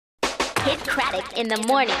Kidd Kraddick in the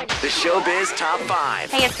morning. The Showbiz Top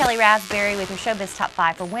 5. Hey, it's Kellie Rasberry with your Showbiz Top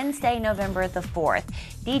 5 for Wednesday, November the 4th.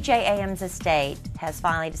 DJ AM's estate has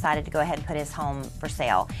finally decided to go ahead and put his home for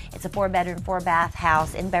sale. It's a 4-bedroom, 4-bath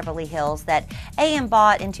house in Beverly Hills that AM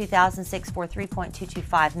bought in 2006 for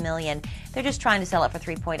 $3.225 million. They're just trying to sell it for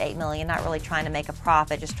 $3.8 million, not really trying to make a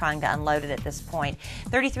profit, just trying to unload it at this point.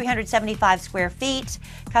 3,375 square feet,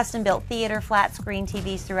 custom-built theater, flat-screen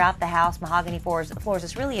TVs throughout the house, mahogany floors.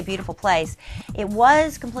 It's really a beautiful place. It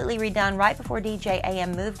was completely redone right before DJ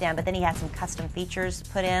AM moved in, but then he had some custom features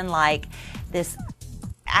put in, like this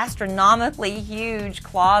astronomically huge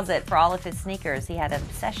closet for all of his sneakers. He had an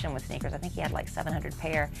obsession with sneakers. I think he had like 700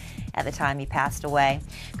 pair at the time he passed away.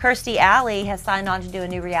 Kirstie Alley has signed on to do a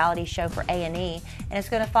new reality show for A&E, and it's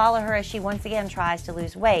going to follow her as she once again tries to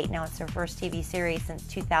lose weight. Now, it's her first TV series since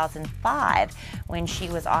 2005 when she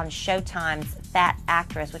was on Showtime's Fat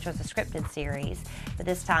Actress, which was a scripted series. But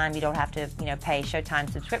this time you don't have to, pay Showtime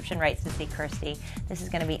subscription rates to see Kirstie. This is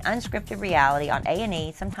going to be unscripted reality on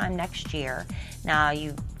A&E sometime next year. Now,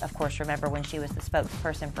 you of course remember when she was the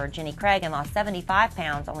spokesperson for Jenny Craig and lost 75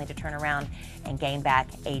 pounds only to turn around and gain back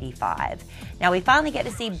 85. Now we finally get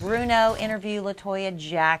to see Bruno interview LaToya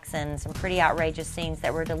Jackson. Some pretty outrageous scenes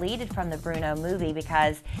that were deleted from the Bruno movie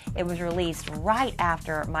because it was released right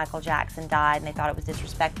after Michael Jackson died and they thought it was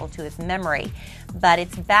disrespectful to his memory. But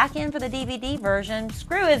it's back in for the DVD version.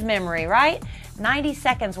 Screw his memory, right? 90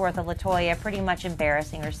 seconds worth of LaToya pretty much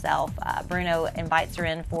embarrassing herself. Bruno invites her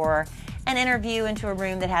in for an interview into a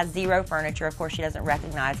room that has zero furniture. Of course, she doesn't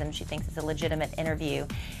recognize him. She thinks it's a legitimate interview.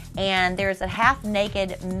 And there's a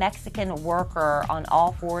half-naked Mexican worker on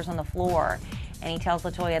all fours on the floor. And he tells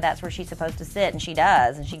LaToya that's where she's supposed to sit, and she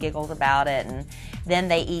does, and she giggles about it. And then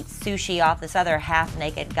they eat sushi off this other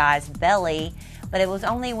half-naked guy's belly. But it was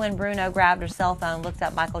only when Bruno grabbed her cell phone, looked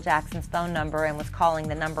up Michael Jackson's phone number, and was calling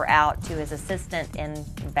the number out to his assistant in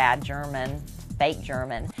bad German, fake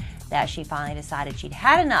German, that she finally decided she'd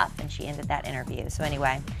had enough, and she ended that interview. So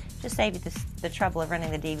anyway, just save you the trouble of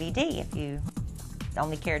renting the DVD if you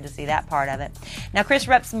only cared to see that part of it. Now, Chris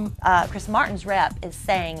Martin's rep is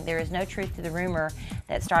saying there is no truth to the rumor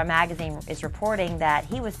that Star Magazine is reporting that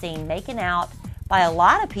he was seen making out by a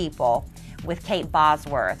lot of people with Kate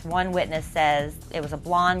Bosworth. One witness says it was a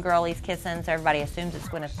blonde girl he's kissing, so everybody assumes it's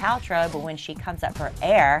Gwyneth Paltrow, but when she comes up for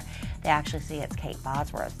air, they actually see it's Kate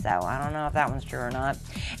Bosworth. So I don't know if that one's true or not.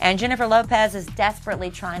 And Jennifer Lopez is desperately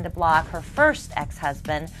trying to block her first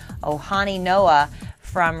ex-husband, Ohani Noah,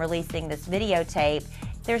 from releasing this videotape.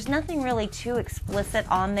 There's nothing really too explicit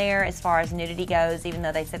on there as far as nudity goes, even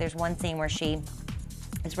though they say there's one scene where she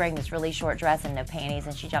is wearing this really short dress and no panties,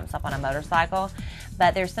 and she jumps up on a motorcycle.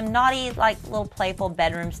 But there's some naughty, little playful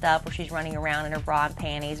bedroom stuff where she's running around in her bra and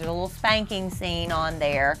panties. There's a little spanking scene on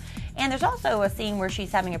there. And there's also a scene where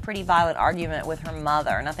she's having a pretty violent argument with her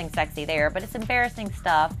mother. Nothing sexy there, but it's embarrassing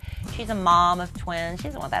stuff. She's a mom of twins. She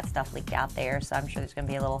doesn't want that stuff leaked out there, so I'm sure there's going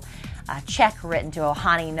to be a little check written to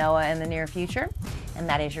Ohani Noah in the near future. And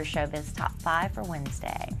that is your Showbiz Top 5 for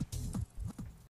Wednesday.